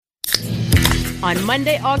On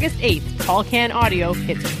Monday, August 8th, Tall Can Audio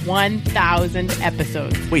hits 1,000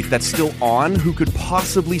 episodes. Wait, that's still on? Who could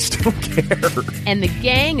possibly still care? And the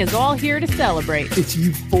gang is all here to celebrate. It's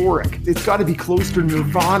euphoric. It's got to be close to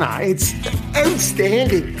Nirvana. It's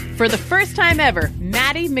outstanding. For the first time ever,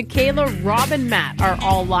 Maddie, Michaela, Rob, and Matt are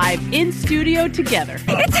all live in studio together.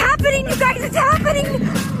 It's happening, you guys! It's happening!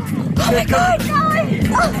 Oh my God, guys!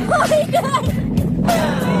 Oh my God!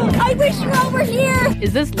 I wish you all were here!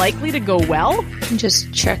 Is this likely to go well?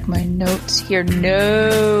 Just check my notes here.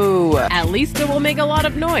 No! At least it will make a lot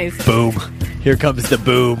of noise. Boom. Here comes the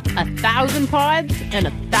boom. 1,000 pods and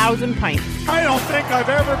 1,000 pints. I don't think I've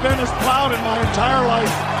ever been as proud in my entire life.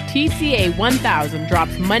 TCA 1000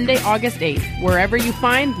 drops Monday, August 8th, wherever you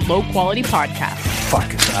find low-quality podcasts.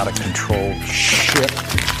 Fuck, it's out of control. Shit.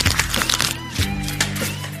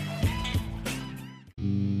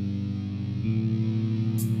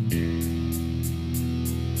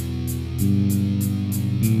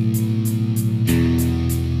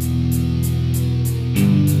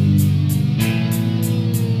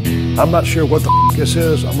 I'm not sure what the this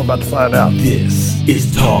is. I'm about to find out. This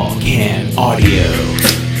is Tall Can Audio.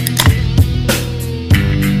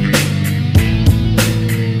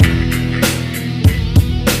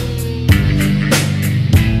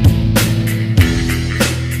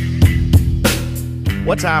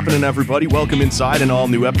 What's happening, everybody? Welcome inside an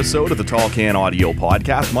all-new episode of the Tall Can Audio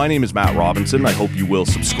Podcast. My name is Matt Robinson. I hope you will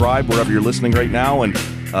subscribe wherever you're listening right now, and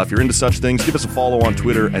if you're into such things, give us a follow on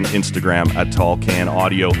Twitter and Instagram at Tall Can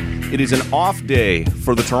Audio. It is an off day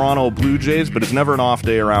for the Toronto Blue Jays, but it's never an off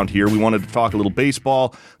day around here. We wanted to talk a little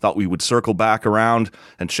baseball, thought we would circle back around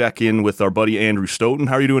and check in with our buddy Andrew Stoughton.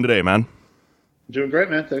 How are you doing today, man? Doing great,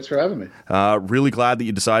 man. Thanks for having me. Really glad that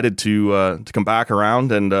you decided to come back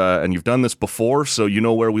around, and you've done this before, so you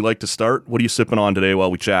know where we like to start. What are you sipping on today while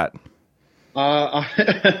we chat? I'm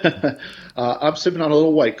sipping on a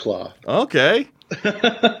little White Claw. Okay.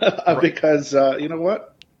 Because you know what?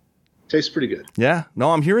 Tastes pretty good. Yeah.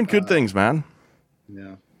 No, I'm hearing good things, man.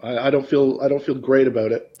 Yeah. I don't feel great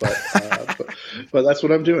about it, but but that's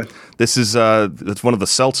what I'm doing. This is that's one of the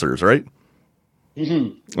seltzers, right?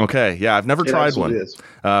 Mm-hmm. Okay, yeah, I've never tried one.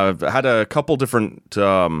 I've had a couple different. We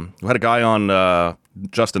had a guy on,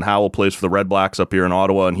 Justin Howell plays for the Red Blacks up here in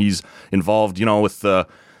Ottawa, and he's involved, with the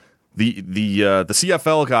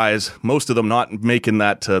CFL guys. Most of them not making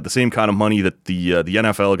that the same kind of money that the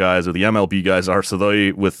NFL guys or the MLB guys are. So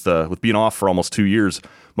they, with being off for almost 2 years,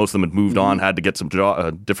 most of them had moved on, had to get some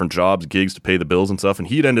different jobs, gigs to pay the bills and stuff. And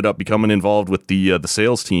he'd ended up becoming involved with the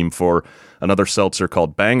sales team for another seltzer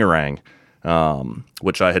called Bangarang.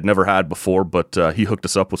 Which I had never had before, but he hooked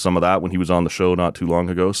us up with some of that when he was on the show not too long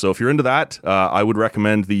ago. So if you're into that, I would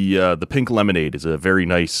recommend the Pink Lemonade. Is a very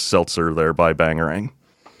nice seltzer there by Bangarang.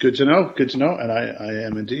 Good to know, and I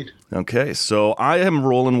am indeed. Okay, so I am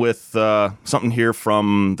rolling with something here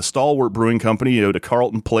from the Stalwart Brewing Company out of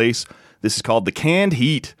Carleton Place. This is called the Canned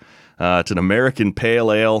Heat. It's an American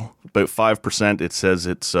pale ale, about 5%. It says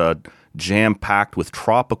it's jam-packed with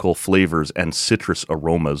tropical flavors and citrus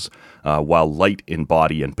aromas, while light in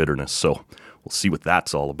body and bitterness. So we'll see what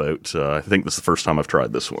that's all about. I think this is the first time I've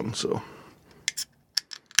tried this one, so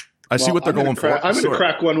I see what they're going for. I'm going to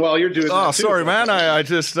crack one while you're doing that. Oh, sorry, man. I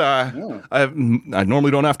just I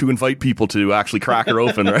normally don't have to invite people to actually crack her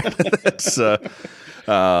open, right? So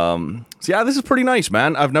yeah, this is pretty nice,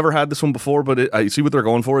 man. I've never had this one before, but I see what they're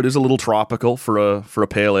going for. It is a little tropical for a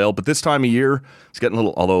pale ale, but this time of year, it's getting a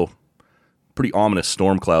little, although pretty ominous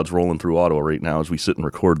storm clouds rolling through Ottawa right now as we sit and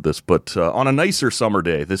record this. But on a nicer summer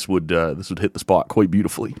day, this would hit the spot quite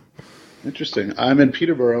beautifully. Interesting. I'm in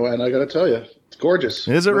Peterborough, and I got to tell you, it's gorgeous.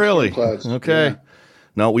 Is it really? Clouds. Okay. Yeah.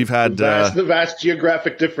 No, we've had the vast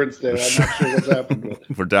geographic difference there. I'm not sure what's happened.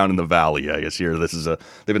 But. We're down in the valley, I guess. Here, this is they've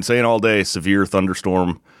been saying all day severe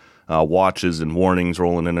thunderstorm watches and warnings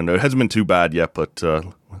rolling in, and it hasn't been too bad yet, but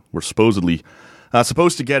we're supposedly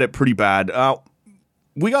supposed to get it pretty bad.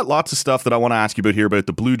 We got lots of stuff that I want to ask you about here about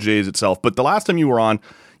the Blue Jays itself, but the last time you were on,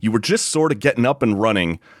 you were just sort of getting up and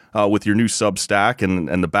running with your new Substack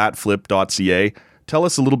and the batflip.ca. Tell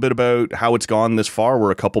us a little bit about how it's gone this far.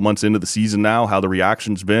 We're a couple months into the season now, how the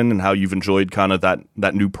reaction's been, and how you've enjoyed kind of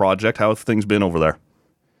that new project. How have things been over there?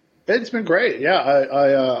 It's been great. Yeah,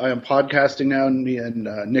 I am podcasting now, and me and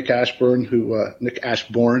Nick Ashburn, Nick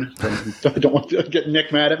Ashbourne, don't want to get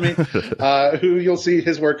Nick mad at me, who you'll see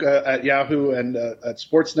his work at Yahoo and at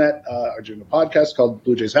Sportsnet, are doing a podcast called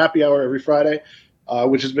Blue Jays Happy Hour every Friday,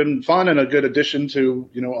 which has been fun and a good addition to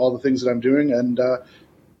all the things that I'm doing, and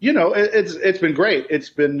it's been great. It's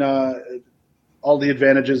been all the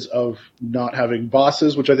advantages of not having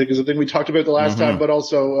bosses, which I think is a thing we talked about the last time, but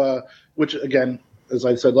also which again, as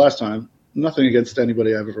I said last time, nothing against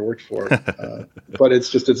anybody I've ever worked for, but it's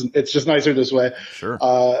just nicer this way. Sure.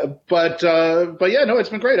 But yeah, no, it's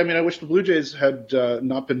been great. I mean, I wish the Blue Jays had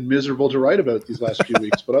not been miserable to write about these last few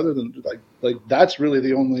weeks. But other than like that's really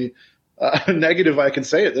the only negative I can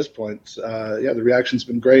say at this point. Yeah, the reaction's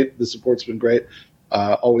been great. The support's been great.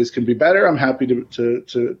 Always can be better. I'm happy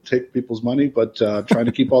to take people's money, but trying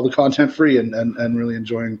to keep all the content free and really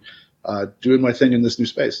enjoying doing my thing in this new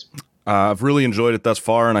space. I've really enjoyed it thus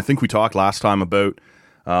far, and I think we talked last time about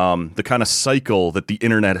the kind of cycle that the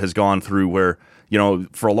internet has gone through where, you know,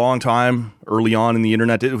 for a long time, early on in the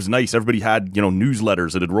internet, it was nice. Everybody had, you know,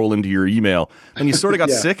 newsletters that would roll into your email, and you sort of got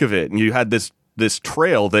sick of it, and you had this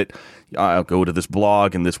trail that I'll go to this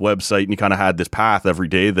blog and this website, and you kind of had this path every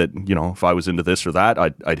day that, you know, if I was into this or that,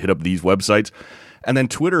 I'd hit up these websites. And then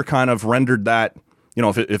Twitter kind of rendered that, you know,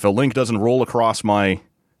 if a link doesn't roll across my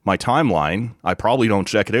timeline, I probably don't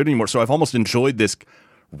check it out anymore. So I've almost enjoyed this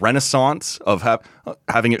renaissance of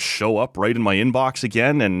having it show up right in my inbox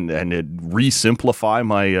again and it re-simplify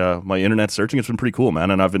my internet searching. It's been pretty cool,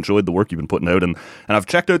 man, and I've enjoyed the work you've been putting out, and I've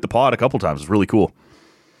checked out the pod a couple times. It's really cool.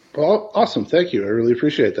 Well, awesome. Thank you. I really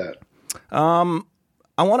appreciate that.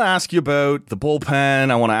 I want to ask you about the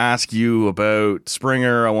bullpen. I want to ask you about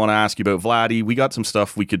Springer. I want to ask you about Vladdy. We got some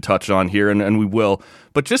stuff we could touch on here, and we will.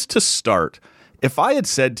 But just to start, if I had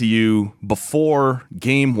said to you before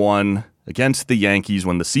Game 1 against the Yankees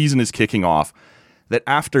when the season is kicking off that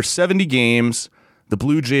after 70 games, the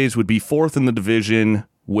Blue Jays would be fourth in the division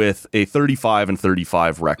with a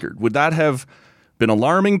 35-35 record, would that have been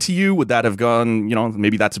alarming to you? Would that have gone, you know,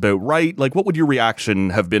 maybe that's about right? Like, what would your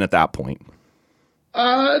reaction have been at that point?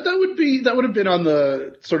 That would have been on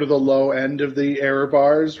the sort of the low end of the error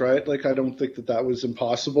bars, right? Like, I don't think that was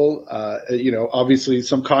impossible. You know, obviously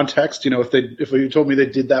some context, you know, if you told me they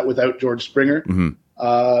did that without George Springer,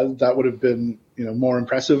 that would have been, you know, more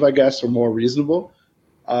impressive, I guess, or more reasonable.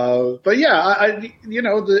 But yeah,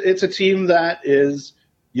 it's a team that is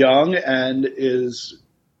young and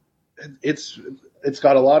it's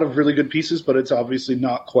got a lot of really good pieces, but it's obviously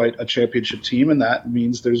not quite a championship team, and that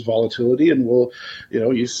means there's volatility, and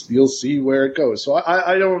you'll see where it goes. So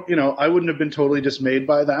I don't, you know, I wouldn't have been totally dismayed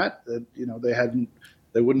by that. You know, they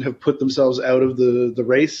wouldn't have put themselves out of the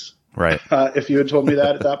race, right? If you had told me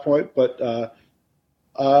that at that point. But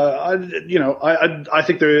I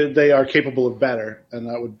think they are capable of better, and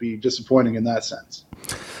that would be disappointing in that sense.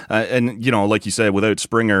 And, you know, like you said, without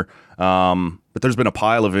Springer, but there's been a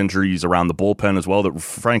pile of injuries around the bullpen as well that,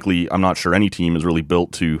 frankly, I'm not sure any team is really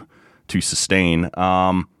built to sustain.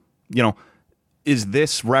 You know, is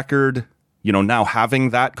this record, you know, now having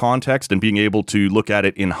that context and being able to look at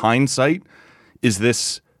it in hindsight, is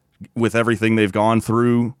this, with everything they've gone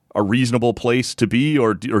through, a reasonable place to be,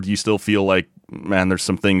 or do you still feel like, man, there's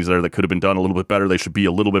some things there that could have been done a little bit better, they should be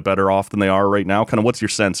a little bit better off than they are right now? Kind of what's your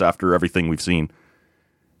sense after everything we've seen?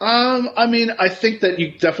 I mean, I think that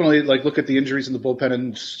you definitely look at the injuries in the bullpen,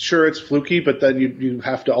 and sure, it's fluky, but then you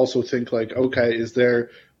have to also think okay, is there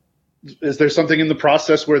something in the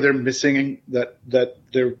process where they're missing that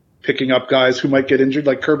they're picking up guys who might get injured?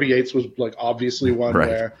 Like Kirby Yates was obviously one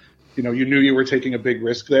where, you know, you knew you were taking a big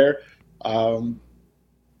risk there.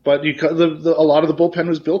 But a lot of the bullpen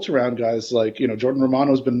was built around guys like, you know, Jordan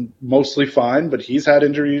Romano's been mostly fine, but he's had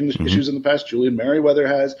injury issues in the past. Julian Merriweather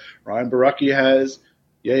has, Ryan Baracki has,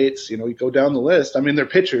 Yates, you know, you go down the list. I mean, they're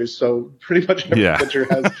pitchers, so pretty much every pitcher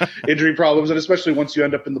has injury problems, and especially once you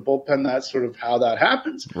end up in the bullpen, that's sort of how that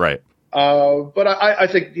happens. Right. But I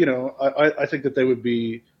think, you know, I think that they'd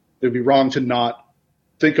be wrong to not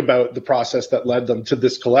think about the process that led them to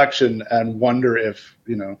this collection and wonder if,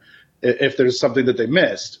 you know, if there's something that they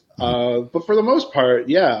missed. But for the most part,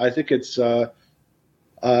 yeah, I think it's a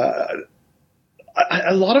lot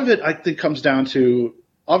of it, I think, comes down to,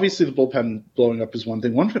 obviously the bullpen blowing up is one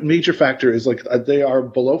thing. One major factor is they are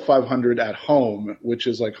below 500 at home, which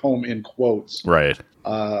is home in quotes. Right.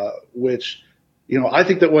 Which, you know, I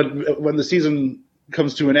think that when the season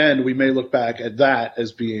comes to an end, we may look back at that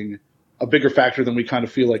as being a bigger factor than we kind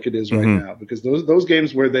of feel like it is right now, because those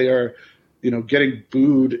games where they are, you know, getting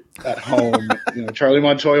booed at home, you know, Charlie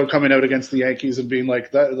Montoyo coming out against the Yankees and being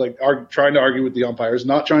trying to argue with the umpires,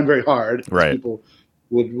 not trying very hard, as people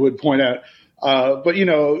would point out. But, you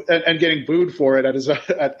know, and getting booed for it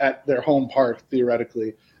at their home park,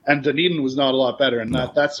 theoretically. And Dunedin was not a lot better. And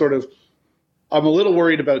that's sort of, I'm a little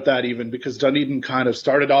worried about that even, because Dunedin kind of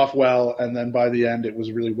started off well, and then by the end it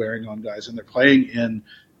was really wearing on guys. And they're playing in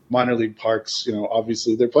minor league parks. You know,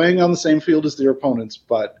 obviously they're playing on the same field as their opponents,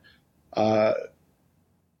 but I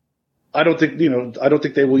don't think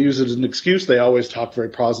they will use it as an excuse. They always talk very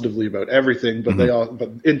positively about everything, but but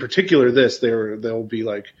in particular they'll be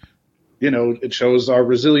it shows our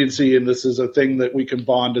resiliency, and this is a thing that we can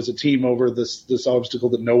bond as a team over this obstacle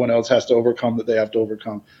that no one else has to overcome, that they have to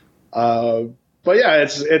overcome. But yeah,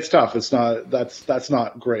 it's tough. It's not that's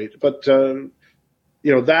not great. But that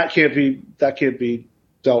can't be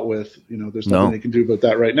dealt with. There's nothing they can do about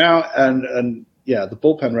that right now. And yeah, the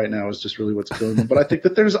bullpen right now is just really what's killing them. But I think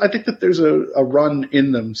that there's a run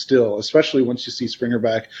in them still, especially once you see Springer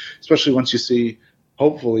back, especially once you see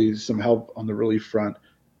hopefully some help on the relief front.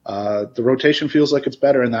 The rotation feels like it's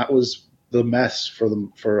better, and that was the mess for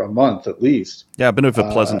them for a month at least. Yeah, a bit of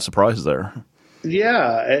a pleasant surprise there.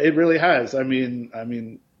 Yeah, it really has. I mean,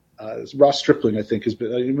 Ross Stripling, I think, has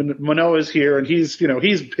been. Manoah's here, and he's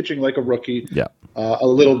pitching like a rookie. Yeah, a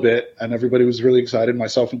little bit, and everybody was really excited,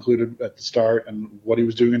 myself included, at the start, and what he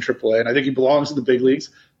was doing in AAA. And I think he belongs in the big leagues.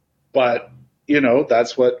 But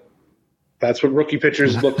that's what rookie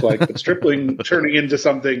pitchers look like. But Stripling turning into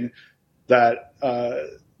something that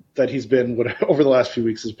he's been over the last few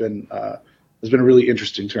weeks has been a really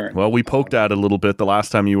interesting turn. Well, we poked at it a little bit the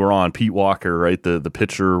last time you were on, Pete Walker, right? The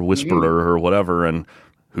pitcher whisperer or whatever. And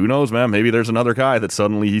who knows, man? Maybe there's another guy that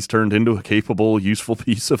suddenly he's turned into a capable, useful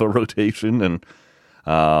piece of a rotation. And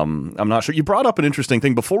I'm not sure. You brought up an interesting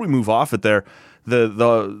thing before we move off it there.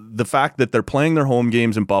 The fact that they're playing their home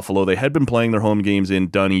games in Buffalo. They had been playing their home games in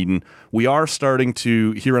Dunedin. We are starting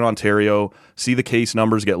to, here in Ontario, see the case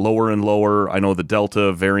numbers get lower and lower. I know the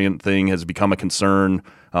Delta variant thing has become a concern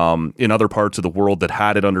in other parts of the world that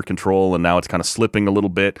had it under control, and now it's kind of slipping a little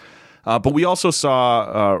bit. But we also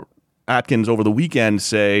saw Atkins over the weekend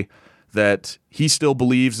say that he still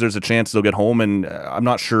believes there's a chance they'll get home, and I'm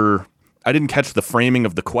not sure. I didn't catch the framing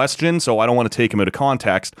of the question, so I don't want to take him out of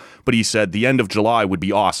context, but he said the end of July would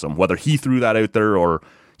be awesome. Whether he threw that out there or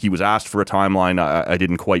he was asked for a timeline, I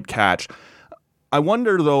didn't quite catch. I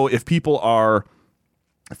wonder, though, if people are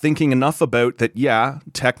thinking enough about that, yeah,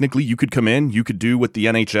 technically you could come in, you could do what the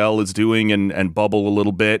NHL is doing and bubble a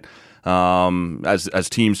little bit as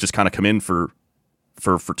teams just kind of come in for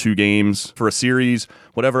 2 games, for a series,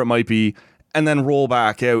 whatever it might be, and then roll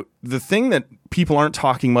back out. The thing that people aren't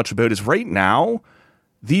talking much about is right now,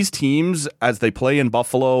 these teams, as they play in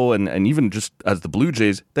Buffalo and even just as the Blue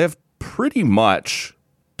Jays, they have pretty much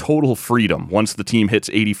total freedom once the team hits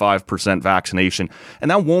 85% vaccination.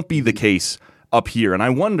 And that won't be the case up here. And I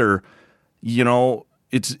wonder,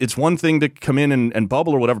 it's one thing to come in and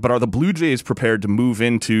bubble or whatever, but are the Blue Jays prepared to move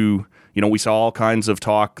into, we saw all kinds of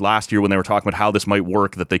talk last year when they were talking about how this might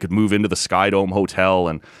work, that they could move into the Skydome Hotel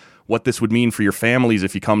and what this would mean for your families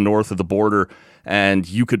if you come north of the border and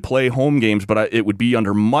you could play home games, but it would be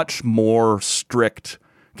under much more strict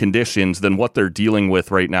conditions than what they're dealing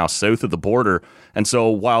with right now south of the border. And so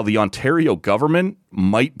while the Ontario government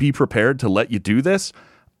might be prepared to let you do this,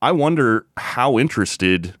 I wonder how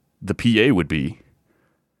interested the PA would be.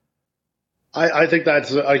 I think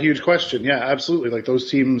that's a huge question. Yeah, absolutely. Like those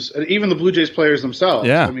teams, even the Blue Jays players themselves.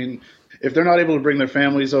 Yeah. I mean, if they're not able to bring their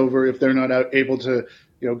families over, if they're not able to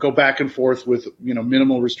go back and forth with,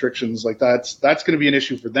 minimal restrictions, like that's going to be an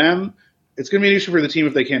issue for them. It's going to be an issue for the team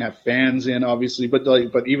if they can't have fans in, obviously. But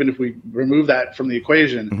even if we remove that from the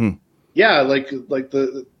equation, yeah,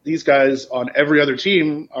 these guys on every other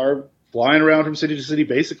team are flying around from city to city,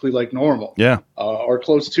 basically like normal, or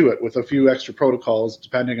close to it, with a few extra protocols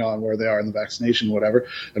depending on where they are in the vaccination, whatever,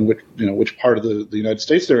 and which part of the United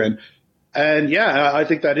States they're in. And yeah, I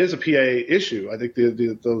think that is a PA issue. I think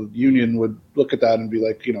the union would look at that and be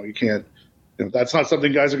like, you can't, that's not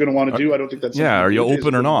something guys are going to want to do. I don't think that's are you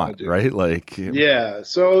open or not, right? Like, yeah.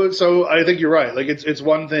 So I think you're right. Like it's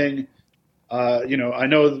one thing. I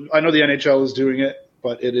know the NHL is doing it,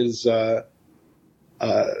 but it is.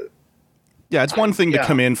 Yeah, it's one thing to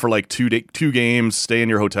come in for like two games, stay in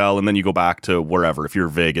your hotel, and then you go back to wherever. If you're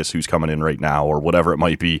Vegas, who's coming in right now, or whatever it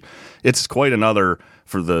might be, it's quite another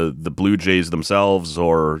for the Blue Jays themselves.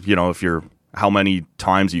 Or if you're, how many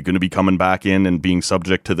times are you going to be coming back in and being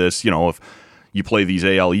subject to this? If you play these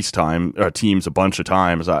AL East teams a bunch of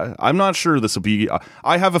times, I'm not sure this will be.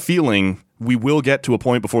 I have a feeling we will get to a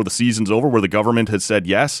point before the season's over where the government has said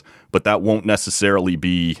yes, but that won't necessarily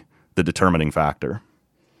be the determining factor.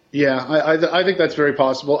 Yeah, I think that's very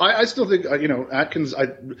possible. I still think Atkins.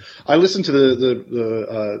 I listened to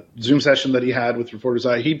the Zoom session that he had with Reporters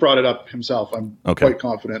Eye. He brought it up himself. I'm quite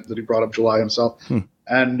confident that he brought up July himself.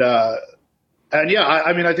 And yeah,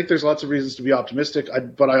 I think there's lots of reasons to be optimistic.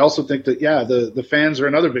 But I also think that the fans are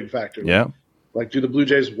another big factor. Yeah, like do the Blue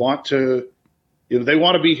Jays want to? They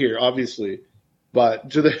want to be here, obviously. But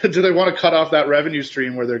do they want to cut off that revenue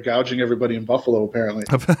stream where they're gouging everybody in Buffalo, apparently?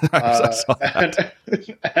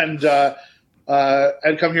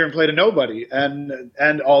 and come here and play to nobody,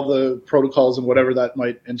 and all the protocols and whatever that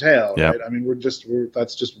might entail. Yeah. Right? I mean,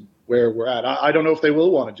 that's just where we're at. I don't know if they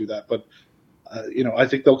will want to do that, but I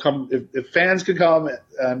think they'll come if fans can come,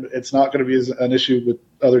 and it's not going to be an issue with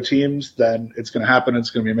other teams. Then it's going to happen. And it's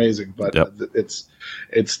going to be amazing. But it's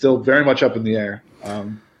still very much up in the air.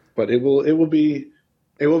 But it will be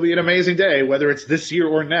an amazing day, whether it's this year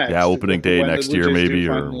or next. Yeah, opening day next year, maybe,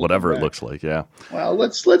 or whatever it looks like. Yeah. Well,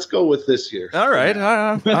 let's go with this year. All right.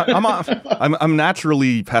 I'm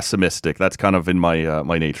naturally pessimistic. That's kind of in my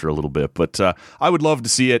my nature a little bit, but I would love to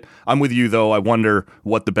see it. I'm with you though. I wonder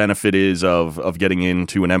what the benefit is of getting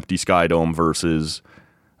into an empty Sky Dome versus,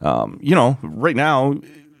 right now,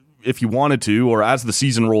 if you wanted to, or as the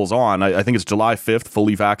season rolls on. I think it's July 5th.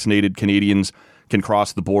 Fully vaccinated Canadians can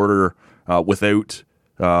cross the border without.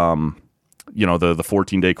 The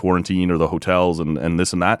 14-day quarantine or the hotels and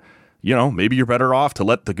this and that. Maybe you're better off to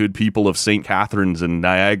let the good people of St. Catharines and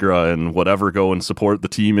Niagara and whatever go and support the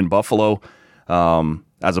team in Buffalo,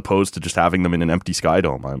 as opposed to just having them in an empty Sky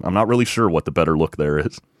Dome. I'm not really sure what the better look there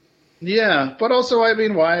is. Yeah, but also, I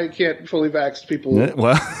mean, why can't fully vaxxed people go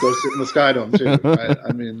sit in the Sky Dome too? Right?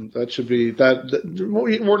 I mean, that should be that.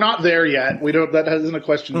 We're not there yet. We don't. That isn't a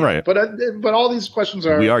question, yet. Right? But all these questions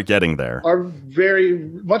are. We are getting there. Are very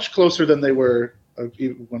much closer than they were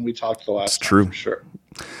when we talked the last. It's true. For sure.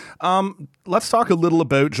 Let's talk a little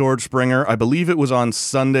about George Springer. I believe it was on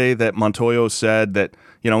Sunday that Montoyo said that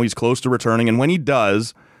he's close to returning, and when he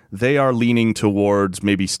does, they are leaning towards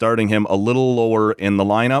maybe starting him a little lower in the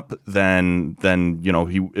lineup than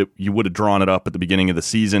you would have drawn it up at the beginning of the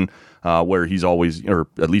season, where he's always, or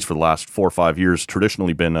at least for the last 4 or 5 years,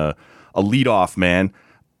 traditionally been a leadoff man.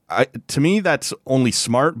 To me, that's only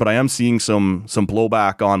smart, but I am seeing some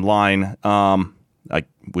blowback online,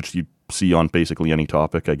 which you see on basically any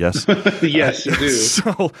topic, I guess. Yes, you do.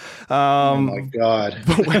 So, oh my God.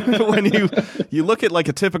 But when you look at like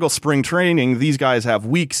a typical spring training, these guys have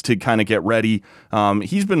weeks to kind of get ready.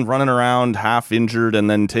 He's been running around half injured and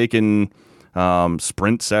then taking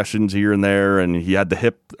sprint sessions here and there, and he had the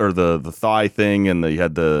hip or the thigh thing, and he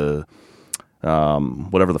had the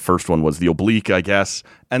whatever the first one was, the oblique, I guess,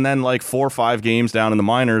 and then like 4 or 5 games down in the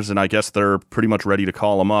minors, and I guess they're pretty much ready to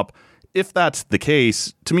call him up. If that's the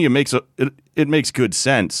case, to me, it makes good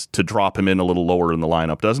sense to drop him in a little lower in the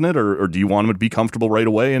lineup, doesn't it? Or do you want him to be comfortable right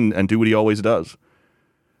away and do what he always does?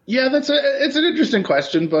 Yeah, it's an interesting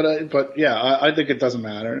question, but yeah, I think it doesn't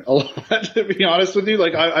matter a lot, to be honest with you.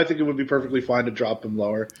 Like, I think it would be perfectly fine to drop him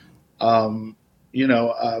lower. Marcus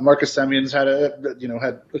Semion's had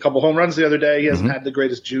a couple home runs the other day. He hasn't had the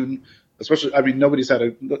greatest June, especially. I mean, nobody's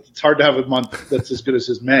it's hard to have a month that's as good as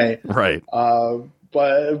his May. Right.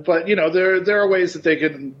 But there are ways that they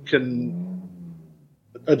can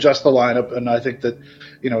adjust the lineup, and I think that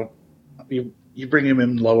you bring him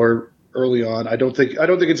in lower early on. I don't think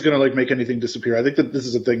it's going to like make anything disappear. I think that this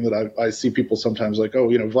is a thing that I see people sometimes like,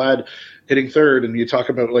 Vlad hitting third, and you talk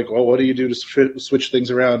about like, well, what do you do to switch things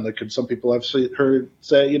around? Like, some people I've heard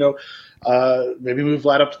say, maybe move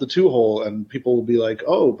Vlad up to the 2-hole, and people will be like,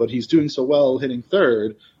 oh, but he's doing so well hitting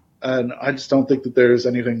third, and I just don't think that there's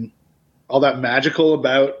anything all that magical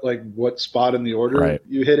about like what spot in the order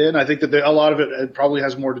you hit in. I think that a lot of it probably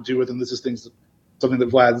has more to do with, and this is something that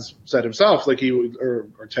Vlad's said himself, like or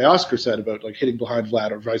Teoscar said about like hitting behind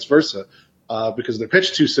Vlad or vice versa, because they're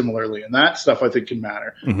pitched too similarly, and that stuff I think can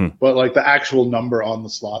matter. Mm-hmm. But like the actual number on the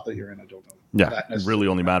slot that you're in, I don't know. Yeah, it really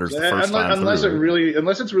only matters the first time. Unless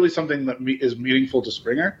it's really something that is meaningful to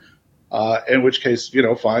Springer, in which case,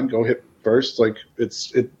 fine, go hit first. Like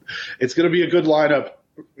it's going to be a good lineup,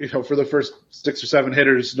 for the first 6 or 7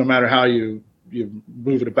 hitters, no matter how you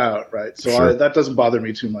move it about, right? So sure. That doesn't bother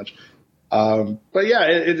me too much. But yeah,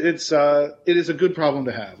 it is a good problem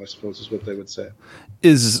to have, I suppose, is what they would say.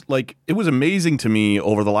 It was amazing to me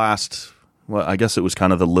over the last, well, I guess it was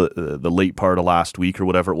kind of the late part of last week or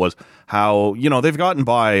whatever it was, how, they've gotten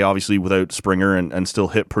by obviously without Springer and still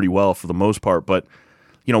hit pretty well for the most part. But,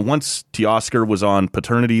 once Teoscar was on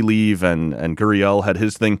paternity leave and Gurriel had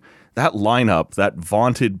his thing, that lineup, that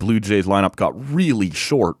vaunted Blue Jays lineup, got really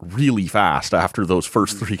short really fast after those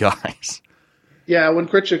first 3 guys. Yeah, when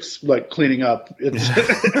Critchik's like cleaning up, it's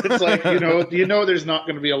like there's not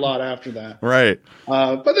going to be a lot after that, right?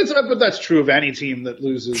 But that's true of any team that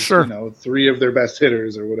loses, sure. 3 of their best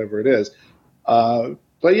hitters or whatever it is.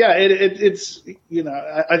 But yeah, it's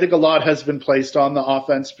I think a lot has been placed on the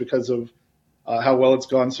offense because of how well it's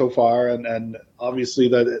gone so far, and obviously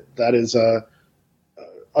that is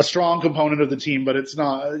a strong component of the team, but it's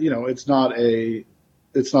not a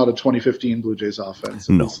 2015 Blue Jays offense.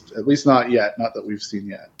 At least not yet. Not that we've seen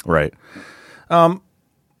yet. Right.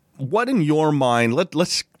 what in your mind?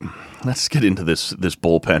 Let's get into this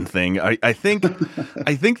bullpen thing. I think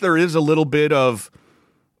I think there is a little bit of,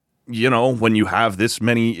 when you have this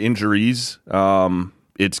many injuries,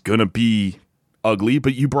 it's gonna be ugly.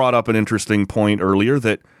 But you brought up an interesting point earlier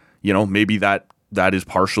that maybe that is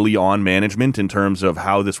partially on management in terms of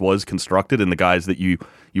how this was constructed and the guys that you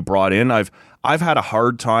brought in. I've had a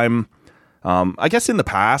hard time. I guess in the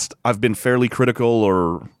past, I've been fairly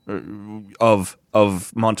critical of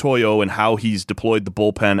Montoyo and how he's deployed the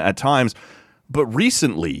bullpen at times. But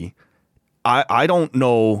recently, I don't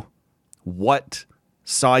know what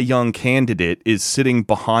Cy Young candidate is sitting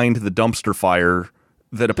behind the dumpster fire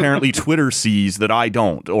that apparently Twitter sees that I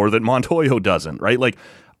don't, or that Montoyo doesn't, right? Like,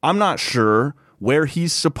 I'm not sure where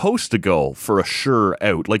he's supposed to go for a sure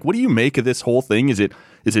out. Like, what do you make of this whole thing? Is it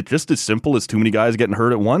just as simple as too many guys getting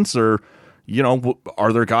hurt at once, or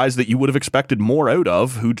are there guys that you would have expected more out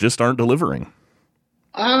of who just aren't delivering?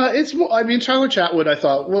 Tyler Chatwood, I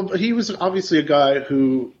thought, he was obviously a guy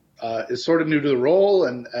who is sort of new to the role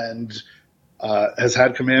and has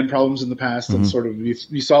had command problems in the past. Mm-hmm. And sort of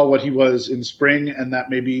you saw what he was in spring, and that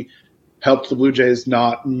maybe helped the Blue Jays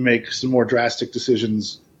not make some more drastic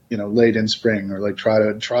decisions, late in spring, or like try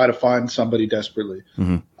to find somebody desperately.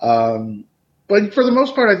 Mm-hmm. But for the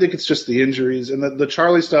most part, I think it's just the injuries, and the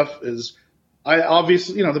Charlie stuff is. I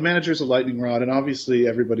obviously, the manager's a lightning rod, and obviously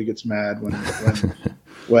everybody gets mad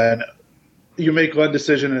when you make one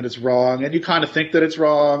decision and it's wrong, and you kind of think that it's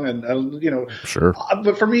wrong, and Sure.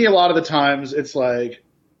 But for me, a lot of the times, it's like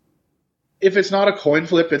if it's not a coin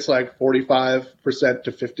flip, it's like 45%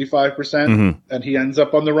 to 55%, mm-hmm. and he ends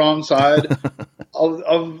up on the wrong side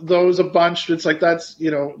of those a bunch. It's like that's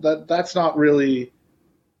not really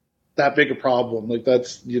that big a problem. Like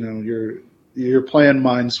that's you're playing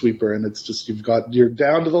Minesweeper, and it's just you're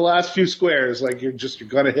down to the last few squares. Like you're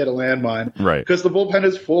gonna hit a landmine, right? Because the bullpen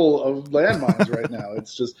is full of landmines right now.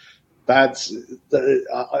 It's just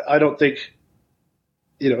I don't think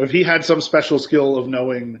if he had some special skill of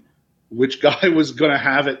knowing which guy was gonna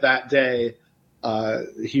have it that day,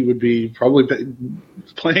 he would be probably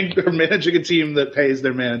playing or managing a team that pays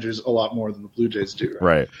their managers a lot more than the Blue Jays do.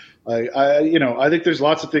 Right. I think there's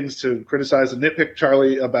lots of things to criticize and nitpick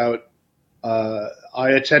Charlie about.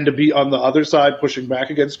 I tend to be on the other side pushing back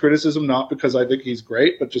against criticism, not because I think he's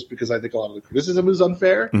great, but just because I think a lot of the criticism is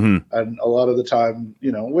unfair. Mm-hmm. And a lot of the time,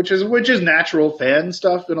 which is natural fan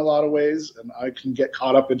stuff in a lot of ways. And I can get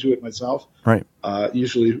caught up into it myself. Right.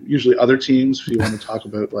 Usually other teams, if you want to talk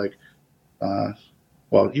about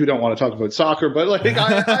you don't want to talk about soccer, but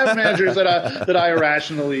I have managers that I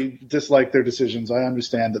irrationally dislike their decisions. I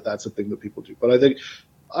understand that that's a thing that people do, but I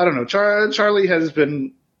don't know. Charlie has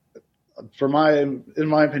been, in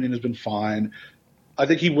my opinion, has been fine. I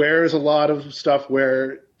think he wears a lot of stuff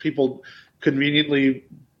where people conveniently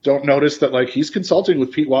don't notice that he's consulting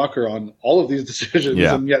with Pete Walker on all of these decisions,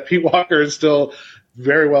 yeah. And yet Pete Walker is still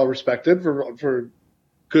very well respected for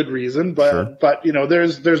good reason. But sure. But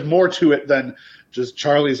there's more to it than just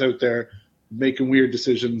Charlie's out there making weird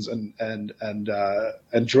decisions and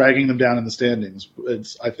dragging them down in the standings.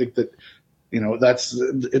 I think that.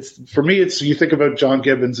 For me, you think about John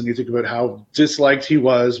Gibbons and you think about how disliked he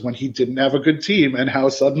was when he didn't have a good team, and how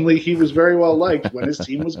suddenly he was very well liked when his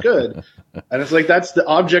team was good. And it's like, that's the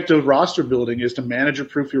object of roster building, is to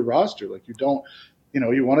manager-proof your roster. Like you don't,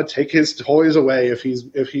 you want to take his toys away if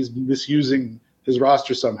he's misusing his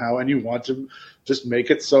roster somehow, and you want to just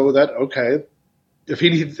make it so that, okay, if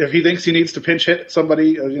he thinks he needs to pinch hit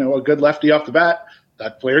somebody, a good lefty off the bat,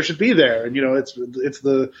 that player should be there. And, it's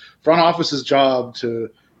the front office's job to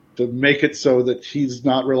make it so that he's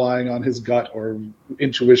not relying on his gut or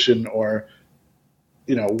intuition or,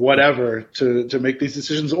 whatever to make these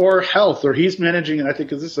decisions, or health, or he's managing. And I think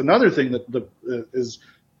this is another thing that is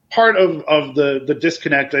part of the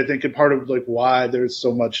disconnect, I think, and part of why there's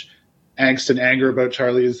so much angst and anger about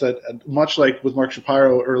Charlie, is that much like with Mark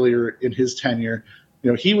Shapiro earlier in his tenure,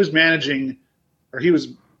 he was managing, or he was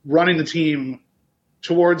running the team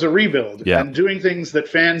towards a rebuild, yeah, and doing things that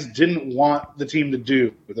fans didn't want the team to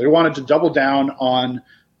do. They wanted to double down on,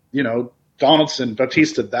 Donaldson,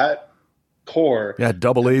 Bautista, that core. Yeah,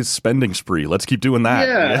 Double-A's spending spree. Let's keep doing that.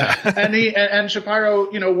 Yeah. and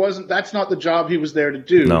Shapiro, that's not the job he was there to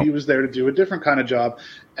do. No. He was there to do a different kind of job.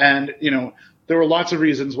 And, there were lots of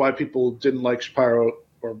reasons why people didn't like Shapiro,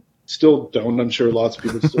 or still don't. I'm sure lots of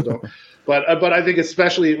people still don't. But I think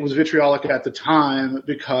especially it was vitriolic at the time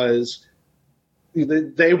because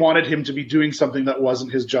they wanted him to be doing something that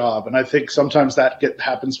wasn't his job. And I think sometimes that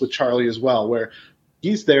happens with Charlie as well, where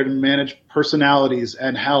he's there to manage personalities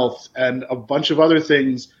and health and a bunch of other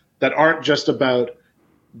things that aren't just about,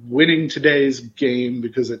 winning today's game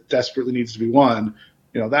because it desperately needs to be won.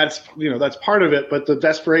 That's part of it, but the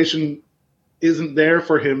desperation isn't there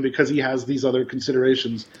for him because he has these other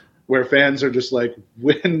considerations where fans are just like,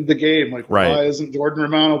 win the game. Like, why isn't Jordan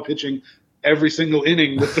Romano pitching every single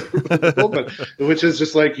inning with the bullpen? Which is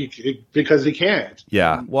just like, because he can't.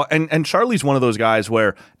 Yeah. Well, and Charlie's one of those guys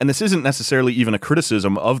where, and this isn't necessarily even a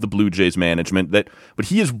criticism of the Blue Jays management, but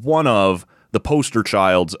he is one of the poster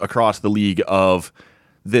childs across the league of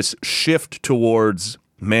this shift towards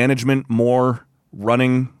management more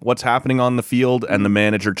running what's happening on the field and the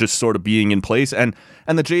manager just sort of being in place. And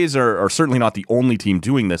the Jays are certainly not the only team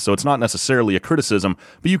doing this, so it's not necessarily a criticism,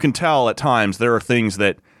 but you can tell at times there are things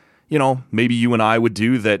that, maybe you and I would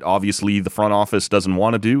do that obviously the front office doesn't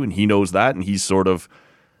want to do, and he knows that, and he's sort of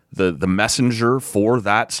the messenger for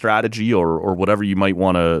that strategy or whatever you might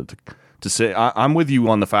want to say. I'm with you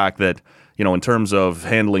on the fact that, in terms of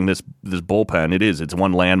handling this bullpen, it's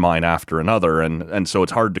one landmine after another, and so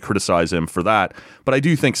it's hard to criticize him for that. But I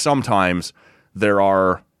do think sometimes there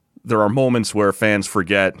are moments where fans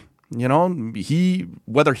forget,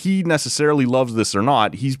 whether he necessarily loves this or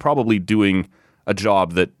not, he's probably doing a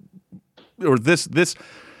job that, or this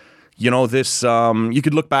you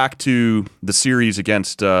could look back to the series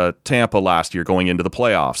against Tampa last year going into the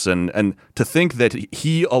playoffs, and to think that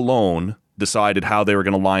he alone decided how they were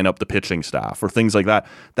going to line up the pitching staff or things like that.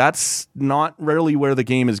 That's not really where the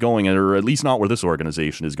game is going, or at least not where this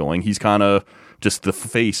organization is going. He's kind of just the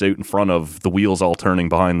face out in front of the wheels all turning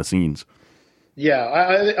behind the scenes.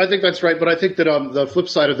 Yeah, I think that's right. But I think that the flip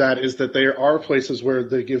side of that is that there are places where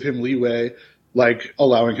they give him leeway, like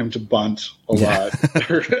allowing him to bunt a lot,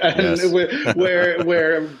 and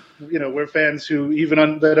where fans who even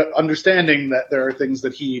that understanding that there are things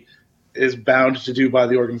that he is bound to do by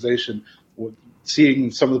the organization, seeing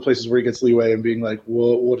some of the places where he gets leeway and being like,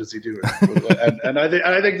 well, what is he doing? and I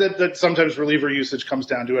think that sometimes reliever usage comes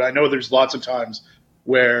down to it. I know there's lots of times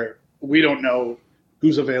where we don't know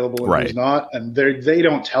who's available and who's not, and they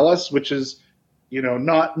don't tell us, which is,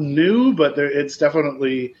 not new, but it's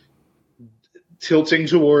definitely tilting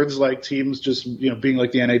towards like teams just, being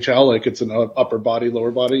like the NHL, like it's an upper body,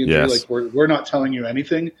 lower body. Yes. Like we're not telling you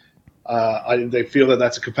anything. They feel that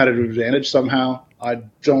that's a competitive advantage somehow. I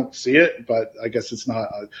don't see it, but I guess it's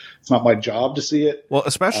not my job to see it. Well,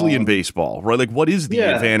 especially in baseball, right? Like, what is the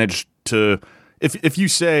advantage to if you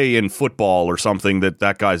say in football or something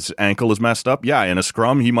that guy's ankle is messed up? Yeah, in a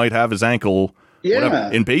scrum he might have his ankle. Yeah.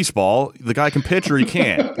 Whatever. In baseball, the guy can pitch or he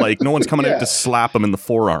can't. Like, no one's coming out to slap him in the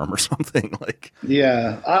forearm or something. Like,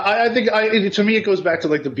 yeah, I think to me it goes back to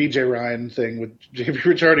like the BJ Ryan thing with JP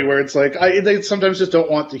Ricciardi, where it's like they sometimes just don't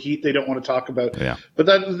want the heat, they don't want to talk about. Yeah.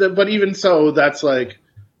 But even so, that's like,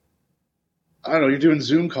 I don't know. You're doing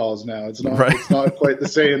Zoom calls now. It's not. Right. It's not quite the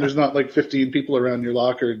same. There's not like 15 people around your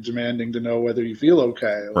locker demanding to know whether you feel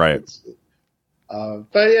okay. Like, right.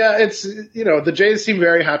 But yeah, it's the Jays seem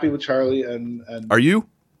very happy with Charlie, and are you?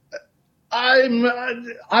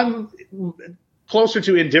 I'm closer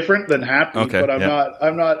to indifferent than happy, but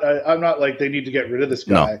I'm not like they need to get rid of this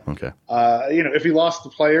guy. No. Okay. If he lost the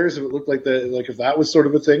players, if it looked like if that was sort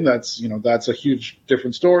of a thing, that's a huge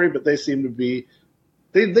different story. But they seem to be.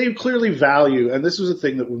 They clearly value, and this was a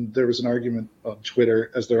thing that when there was an argument on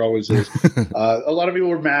Twitter, as there always is, a lot of people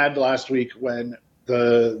were mad last week when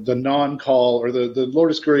the non-call or the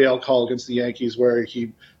Lourdes Gurriel call against the Yankees, where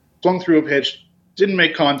he swung through a pitch, didn't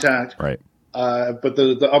make contact, right? But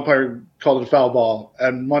the umpire called it a foul ball,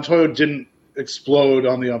 and Montoyo didn't explode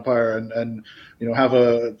on the umpire and have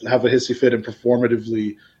a hissy fit and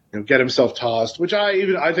performatively get himself tossed, which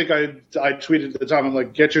I think I tweeted at the time. I'm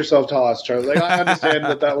like, get yourself tossed, Charlie. Like, I understand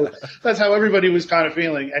that's how everybody was kind of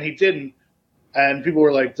feeling, and he didn't. And people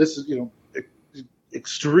were like, this is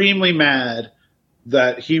extremely mad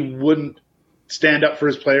that he wouldn't stand up for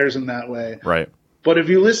his players in that way. Right. But if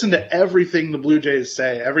you listen to everything the Blue Jays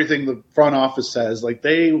say, everything the front office says, like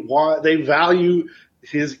they value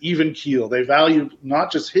his even keel. They value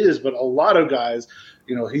not just his, but a lot of guys.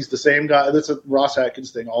 He's the same guy. That's a Ross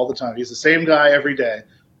Atkins thing all the time. He's the same guy every day.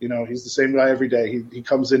 He's the same guy every day. He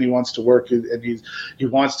comes in, he wants to work, and he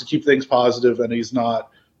wants to keep things positive, and he's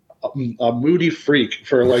not a moody freak,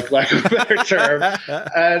 for lack of a better term.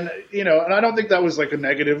 And and I don't think that was like a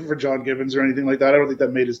negative for John Gibbons or anything like that. I don't think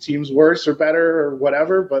that made his teams worse or better or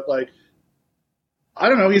whatever. But like, I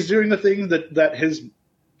don't know. He's doing the thing that his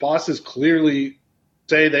bosses clearly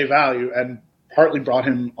say they value and partly brought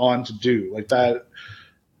him on to do, like that.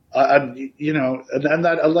 And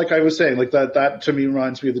that, like I was saying, like that to me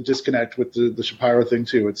reminds me of the disconnect with the Shapiro thing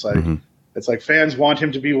too. It's like, It's like fans want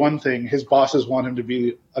him to be one thing, his bosses want him to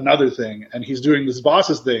be another thing, and he's doing this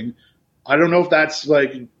boss's thing, I don't know if that's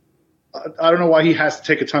like, I don't know why he has to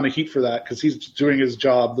take a ton of heat for that, because he's doing his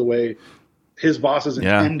job the way his bosses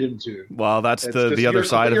intend him to. Well, that's the other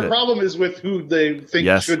side of it. Your problem is with who they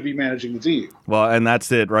think should be managing the team. Well, and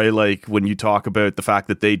that's it, right? Like when you talk about the fact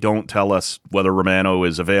that they don't tell us whether Romano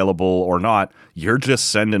is available or not, you're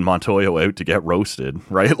just sending Montoya out to get roasted,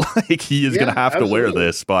 right? Like he is going to have to wear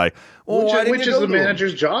this by, which is the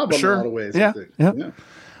manager's job in a lot of ways. I think.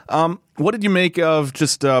 What did you make of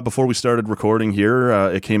just before we started recording here?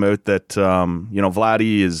 It came out that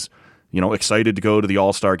Vladdy is excited to go to the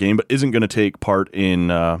All-Star game, but isn't going to take part in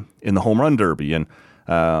the home run derby. And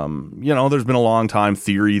there's been a long time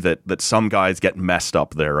theory that some guys get messed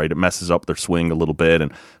up there, right? It messes up their swing a little bit,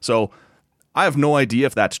 and so I have no idea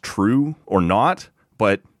if that's true or not.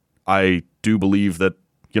 But I do believe that.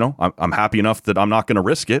 I'm happy enough that I'm not going to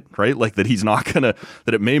risk it, right? Like that he's not going to,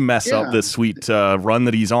 that it may mess up this sweet run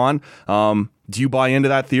that he's on. Do you buy into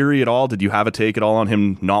that theory at all? Did you have a take at all on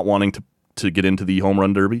him not wanting to get into the home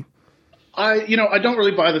run derby? I don't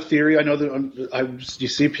really buy the theory. I know that you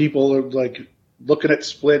see people are like looking at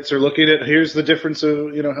splits or looking at, here's the difference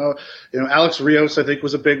of, how, Alex Rios, I think,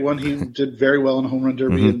 was a big one. He did very well in a home run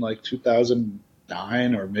derby in like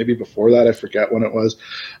 2009 or maybe before that. I forget when it was.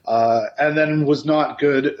 And then was not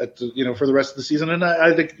good at the, for the rest of the season. And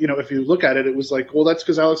I think, if you look at it, it was like, well, that's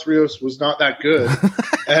because Alex Rios was not that good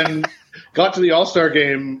and got to the All-Star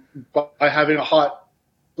game by having a hot,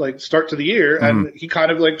 start to the year, and he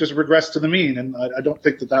kind of just regressed to the mean. And I don't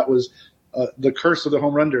think that was the curse of the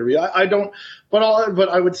home run derby. I don't, but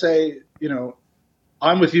I would say,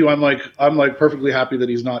 I'm with you. I'm perfectly happy that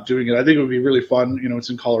he's not doing it. I think it would be really fun. It's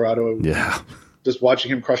in Colorado. Yeah. Just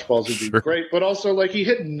watching him crush balls would be great. But also he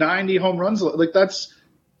hit 90 home runs. That's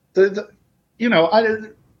that's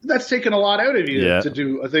taken a lot out of you to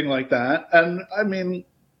do a thing like that. And I mean,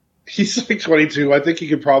 he's 22. I think he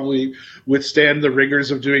could probably withstand the rigors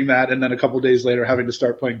of doing that, and then a couple of days later having to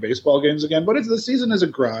start playing baseball games again. But the season is a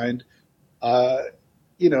grind.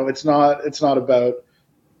 It's not about.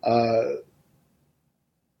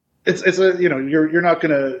 You're not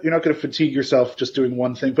gonna fatigue yourself just doing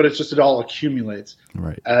one thing, but it all accumulates.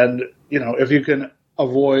 Right. And if you can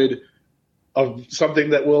avoid of something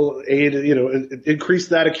that will aid, increase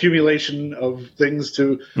that accumulation of things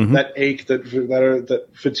to that ache that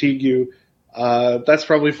fatigue you. That's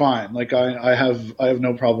probably fine. I have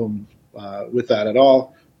no problem with that at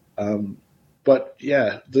all. But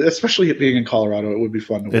yeah, especially it being in Colorado, it would be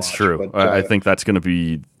fun to watch. It's true. But, I think that's going to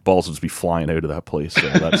be balls would be flying out of that place. So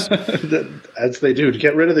that's as they do to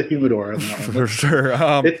get rid of the humidor. For sure.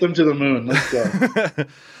 Hit them to the moon. Let's go.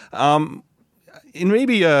 And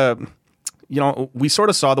maybe we sort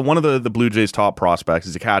of saw one of the Blue Jays' top prospects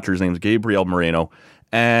is a catcher. His name is Gabriel Moreno,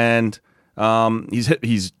 and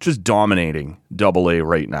he's just dominating Double-A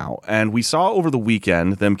right now. And we saw over the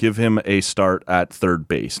weekend them give him a start at third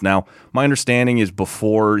base. Now, my understanding is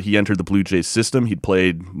before he entered the Blue Jays system, he'd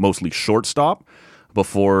played mostly shortstop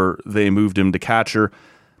before they moved him to catcher.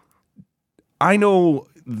 I know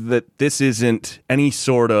that this isn't any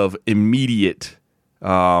sort of immediate,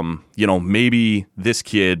 maybe this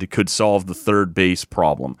kid could solve the third base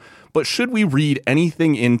problem. But should we read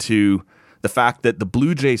anything into the fact that the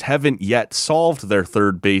Blue Jays haven't yet solved their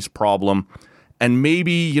third base problem, and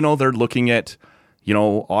maybe, they're looking at,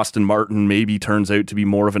 Austin Martin maybe turns out to be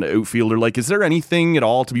more of an outfielder? Is there anything at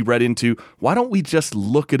all to be read into? Why don't we just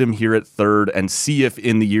look at him here at third and see if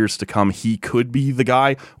in the years to come he could be the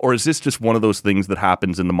guy? Or is this just one of those things that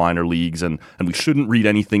happens in the minor leagues, and we shouldn't read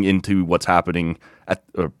anything into what's happening at,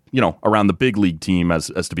 around the big league team as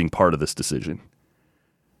to being part of this decision?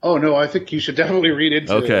 Oh no, I think you should definitely read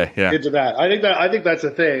into that. I think that's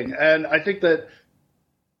a thing, and I think that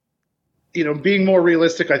being more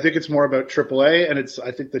realistic, I think it's more about AAA, and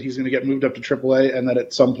I think that he's going to get moved up to AAA, and that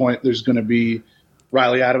at some point there's going to be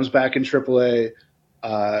Riley Adams back in AAA,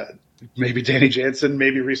 maybe Danny Jansen,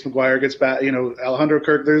 maybe Reese McGuire gets back. Alejandro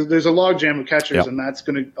Kirk. There's a logjam of catchers, and that's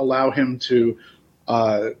going to allow him to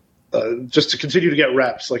just to continue to get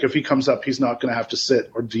reps. If he comes up, he's not going to have to sit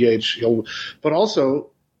or DH. But also.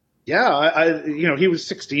 Yeah, he was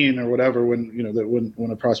 16 or whatever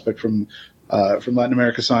when a prospect from Latin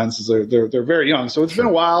America signs. They're very young, so it's been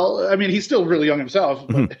a while. I mean, he's still really young himself,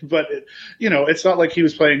 but it's not like he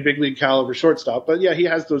was playing big league caliber shortstop. But yeah, he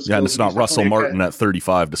has those. Yeah, and it's not Russell Martin at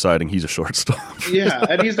 35 deciding he's a shortstop. Yeah,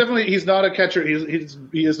 and he's not a catcher. He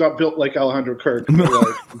is not built like Alejandro Kirk.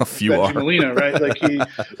 A few are. Molina, right?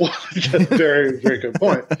 Very very good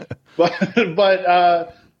point.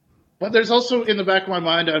 But there's also in the back of my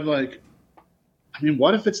mind, I'm like,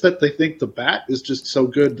 what if it's that they think the bat is just so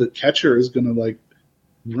good that catcher is going to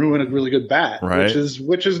ruin a really good bat, right.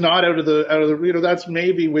 which is not out of the that's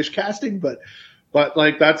maybe wish casting, but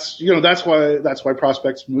like that's why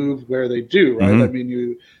prospects move where they do, right? Mm-hmm. I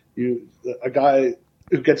mean, a guy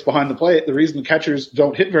who gets behind the plate, the reason the catchers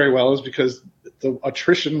don't hit very well is because the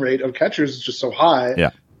attrition rate of catchers is just so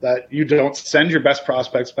high that you don't send your best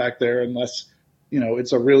prospects back there unless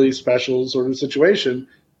it's a really special sort of situation.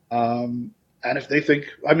 And if they think,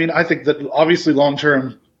 I think that obviously long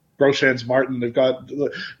term, Groshans, Martin, they've got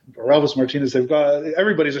Elvis Martinez, they've got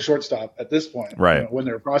everybody's a shortstop at this point, right? When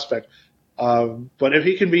they're a prospect. But if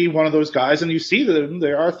he can be one of those guys, and you see them,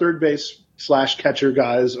 there are third base / catcher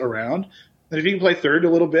guys around, and if he can play third a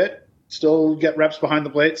little bit, still get reps behind the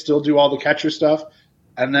plate, still do all the catcher stuff,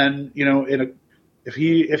 and then if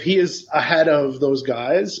he is ahead of those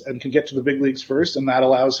guys and can get to the big leagues first, and that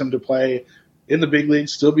allows him to play in the big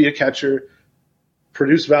leagues, still be a catcher,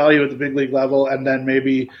 produce value at the big league level, and then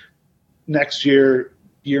maybe next year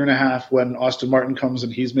and a half when Austin Martin comes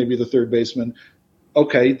and he's maybe the third baseman.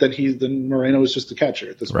 Okay, then Moreno is just a catcher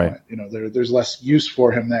at this point. There's less use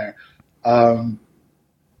for him there. I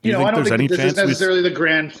don't think this is necessarily the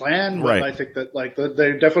grand plan, but right. I think that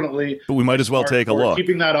they definitely. But we might as well take a look,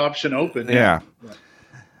 keeping that option open. Yeah.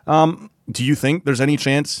 Do you think there's any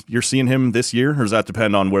chance you're seeing him this year, or does that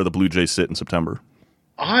depend on where the Blue Jays sit in September?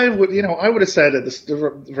 I would have said at the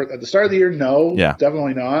start of the year, no,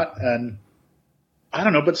 definitely not. And I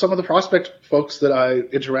don't know, but some of the prospect folks that I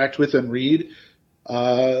interact with and read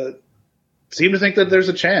seem to think that there's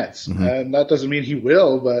a chance, and that doesn't mean he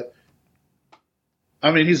will. But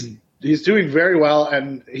I mean, he's doing very well,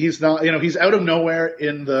 and he's not. He's out of nowhere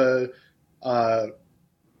in the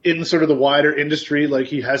sort of the wider industry. Like,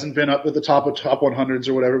 he hasn't been up at the top of top 100s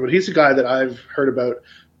or whatever. But he's a guy that I've heard about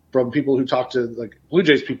from people who talk to like Blue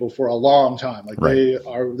Jays people for a long time. Like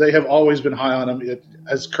they have always been high on him.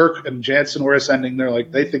 As Kirk and Jansen were ascending, they're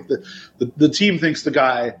like, they think that the team thinks the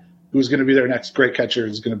guy who's going to be their next great catcher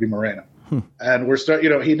is going to be Moreno. And we're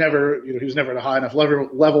he was never at a high enough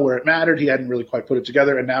level where it mattered. He hadn't really quite put it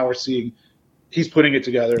together. And now we're seeing he's putting it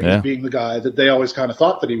together. Yeah. He's being the guy that they always kind of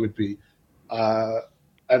thought that he would be.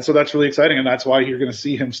 And so that's really exciting. And that's why you're going to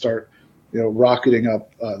see him start, rocketing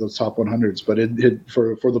up those top 100s. But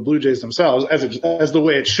for the Blue Jays themselves, as the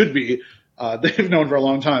way it should be, they've known for a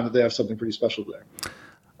long time that they have something pretty special there.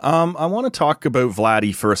 I want to talk about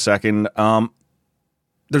Vladdy for a second.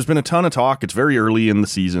 There's been a ton of talk. It's very early in the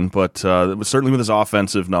season, but certainly with his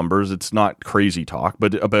offensive numbers, it's not crazy talk,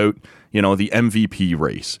 but about, the MVP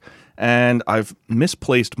race. And I've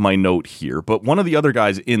misplaced my note here, but one of the other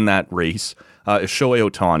guys in that race is Shohei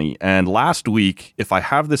Ohtani. And last week, if I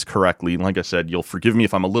have this correctly, like I said, you'll forgive me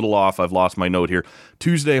if I'm a little off. I've lost my note here.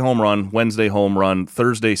 Tuesday home run, Wednesday home run,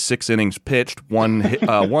 Thursday 6 innings pitched, one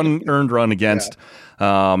earned run against,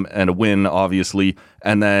 and a win, obviously,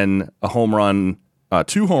 and then a home run.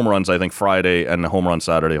 2 home runs, I think, Friday, and a home run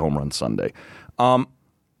Saturday, home run Sunday.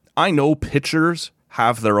 I know pitchers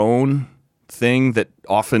have their own thing that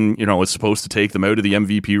often, is supposed to take them out of the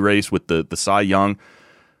MVP race with the Cy Young.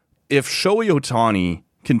 If Shohei Ohtani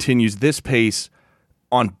continues this pace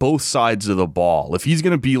on both sides of the ball, if he's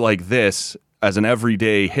going to be like this as an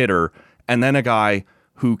everyday hitter, and then a guy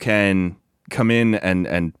who can come in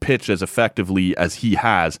and pitch as effectively as he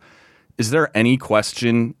has, is there any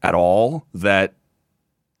question at all that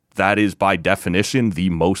is by definition the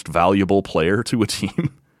most valuable player to a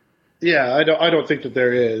team? Yeah, I don't think that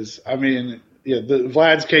there is. I mean, the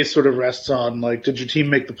Vlad's case sort of rests on, like, did your team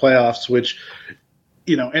make the playoffs? Which,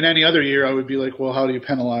 in any other year, I would be like, well, how do you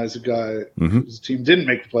penalize a guy whose team didn't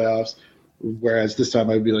make the playoffs? Whereas this time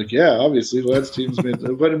I'd be like, yeah, obviously Vlad's team's made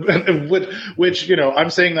the which, I'm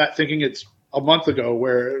saying that thinking it's a month ago,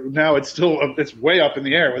 where now it's way up in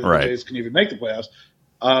the air whether the Jays can even make the playoffs.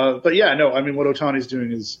 But yeah, no, I mean, what Ohtani's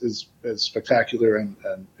doing is spectacular and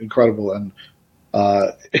incredible, and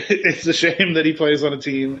it's a shame that he plays on a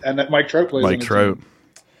team and that Mike Trout plays on a team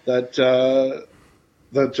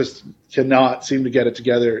that just cannot seem to get it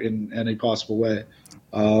together in any possible way.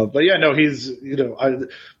 But yeah, no, he's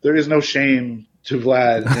there is no shame to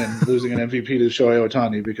Vlad in losing an MVP to Shohei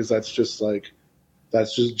Ohtani, because that's just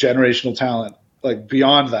generational talent. Like,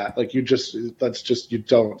 beyond that, like, you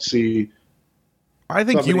don't see. I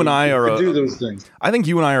think you and I are do those things. I think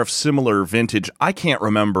you and I are of similar vintage. I can't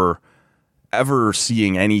remember ever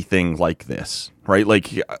seeing anything like this, right?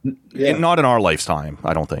 Like, not in our lifetime,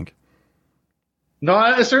 I don't think.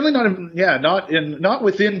 No, certainly not. Not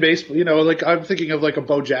within baseball. Like, I'm thinking of like a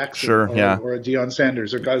Bo Jackson, or a Deion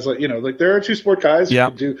Sanders, or guys like like there are 2 sport guys who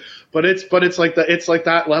can do, but it's like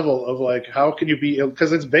that level of like, how can you be?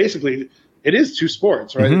 Because it's basically it is two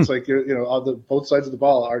sports, right? It's like, on both sides of the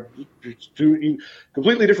ball are two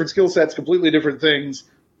completely different skill sets, completely different things.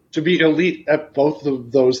 To be elite at both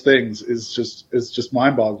of those things is just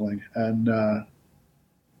mind boggling. And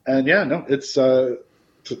yeah, no, it's it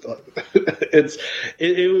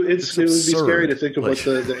would be scary to think of what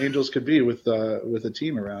the Angels could be with a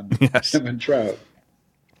team around him and Trout.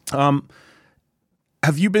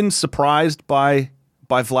 Have you been surprised by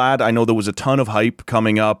Vlad? I know there was a ton of hype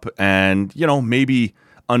coming up, and maybe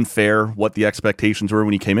unfair what the expectations were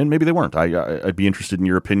when he came in. Maybe they weren't. I'd be interested in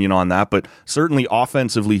your opinion on that. But certainly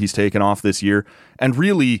offensively, he's taken off this year, and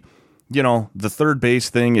really, the third base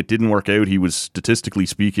thing, it didn't work out. He was statistically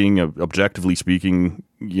speaking, objectively speaking,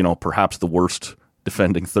 perhaps the worst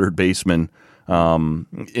defending third baseman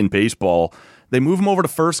in baseball. They move him over to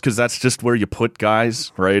first because that's just where you put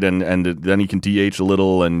guys, right? And then he can DH a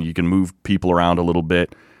little and you can move people around a little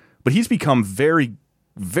bit. But he's become very,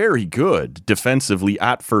 very good defensively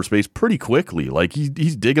at first base pretty quickly. Like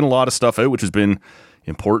he's digging a lot of stuff out, which has been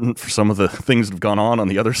important for some of the things that have gone on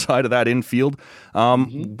the other side of that infield.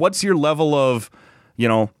 What's your level of,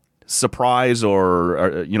 surprise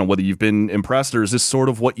or whether you've been impressed, or is this sort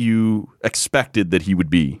of what you expected that he would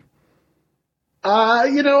be? I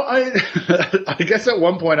guess at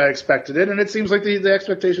one point I expected it, and it seems like the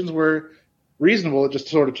expectations were reasonable. It just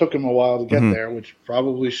sort of took him a while to get there, which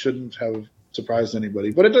probably shouldn't have surprised anybody.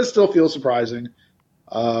 But it does still feel surprising.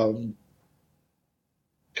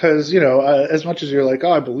 Because, as much as you're like,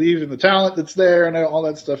 I believe in the talent that's there and all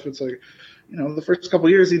that stuff, it's like, the first couple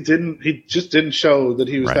of years he just didn't show that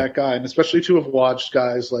he was that guy. And especially to have watched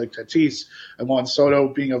guys like Tatis and Juan Soto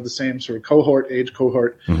being of the same sort of age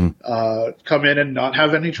cohort, come in and not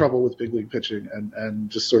have any trouble with big league pitching and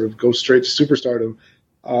just sort of go straight to superstardom.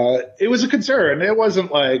 It was a concern. It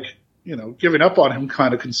wasn't like, giving up on him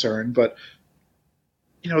kind of concern, but,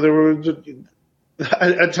 there were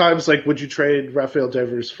at times like, would you trade Rafael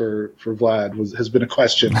Devers for Vlad has been a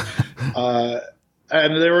question.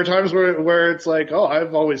 And there were times where it's like,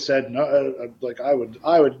 I've always said no. Like I would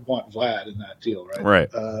want Vlad in that deal, right? Right.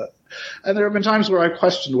 And there have been times where I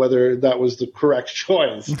questioned whether that was the correct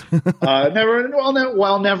choice. Never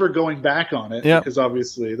going back on it, because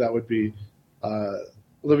obviously that would be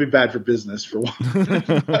bad for business for one.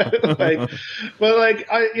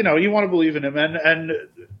 You want to believe in him, and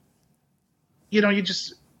you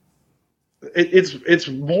just it's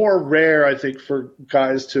more rare, I think, for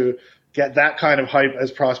guys to get that kind of hype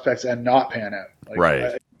as prospects and not pan out. I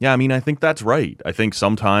think that's right. I think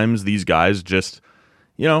sometimes these guys just,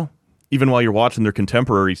 even while you're watching their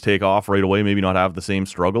contemporaries take off right away, maybe not have the same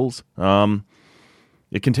struggles.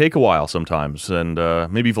 It can take a while sometimes, and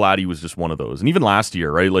maybe Vladdy was just one of those. And even last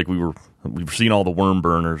year, right? Like we've seen all the worm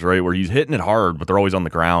burners, right, where he's hitting it hard, but they're always on the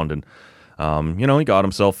ground. And he got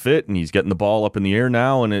himself fit, and he's getting the ball up in the air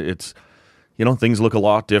now, and it's. Things look a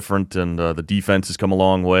lot different, and the defense has come a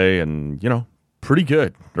long way, and, pretty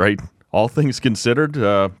good, right? All things considered,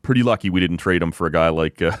 pretty lucky we didn't trade him for a guy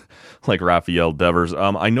like Rafael Devers.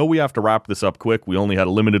 I know we have to wrap this up quick. We only had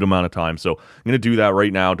a limited amount of time, so I'm going to do that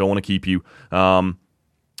right now. Don't want to keep you.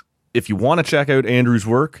 If you want to check out Andrew's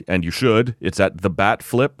work, and you should, it's at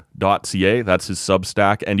thebatflip.ca. That's his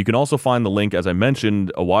Substack, and you can also find the link, as I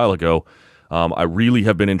mentioned a while ago. I really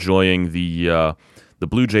have been enjoying the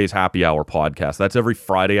Blue Jays Happy Hour podcast. That's every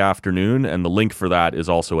Friday afternoon, and the link for that is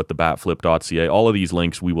also at thebatflip.ca. All of these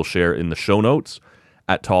links we will share in the show notes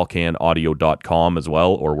at tallcanaudio.com as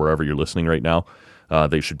well, or wherever you're listening right now.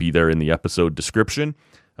 They should be there in the episode description.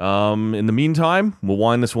 In the meantime, we'll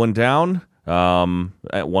wind this one down.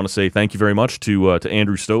 I want to say thank you very much to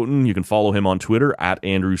Andrew Stoughton. You can follow him on Twitter at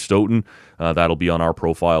Andrew Stoughton. That'll be on our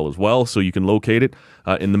profile as well, so you can locate it.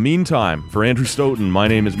 In the meantime, for Andrew Stoughton, my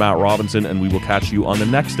name is Matt Robinson, and we will catch you on the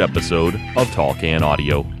next episode of Tall Can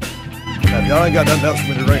Audio. Now, if y'all ain't got nothing else for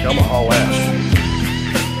me to drink, I'm going to haul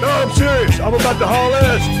ass. No, I'm serious. I'm about to haul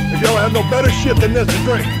ass. If y'all have no better shit than this to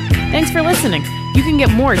drink. Thanks for listening. You can get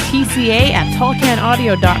more TCA at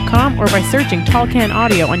tallcanaudio.com or by searching Tall Can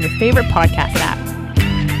Audio on your favorite podcast app.